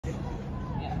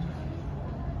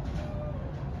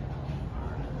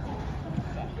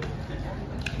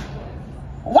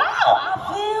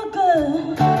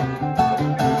good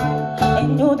and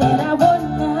knew that I would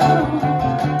now.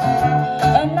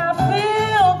 And I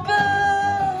feel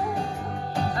good,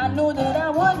 I knew that I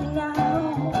would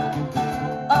now.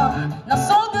 Now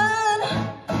so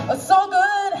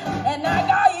good, and I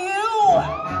got you.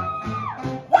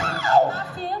 Wow! I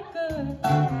feel good,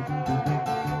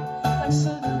 like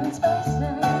sugar and spice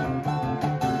now.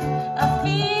 I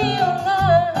feel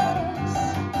nice,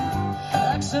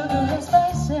 like sugar and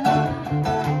spice now.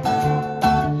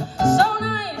 So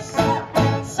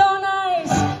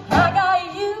nice, I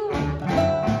got you.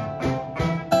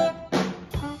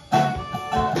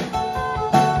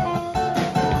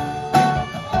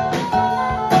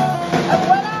 And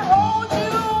when I hold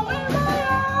you in my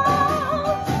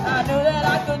arms, I knew that I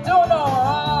could do no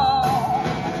wrong.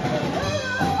 And when I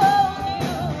hold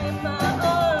you in my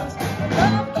arms,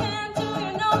 love can't do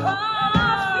you no harm. I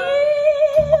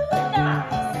feel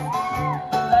nice,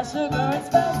 like sugar and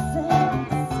spices.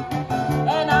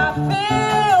 And I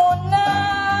feel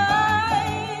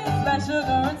nice, like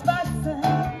sugar and spices.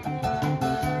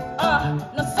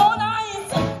 Now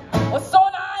so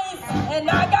nice, and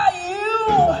I got you.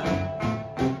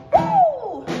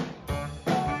 Woo!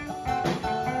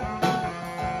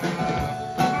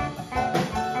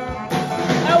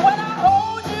 And when I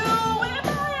hold you in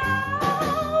my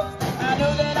arms, I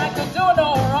knew that I could do no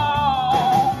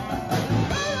wrong.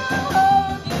 When I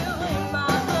hold you in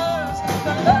my arms,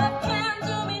 the love can't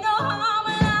do me no harm,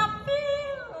 and I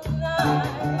feel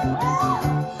nice,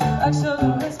 like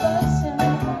sugar and spice.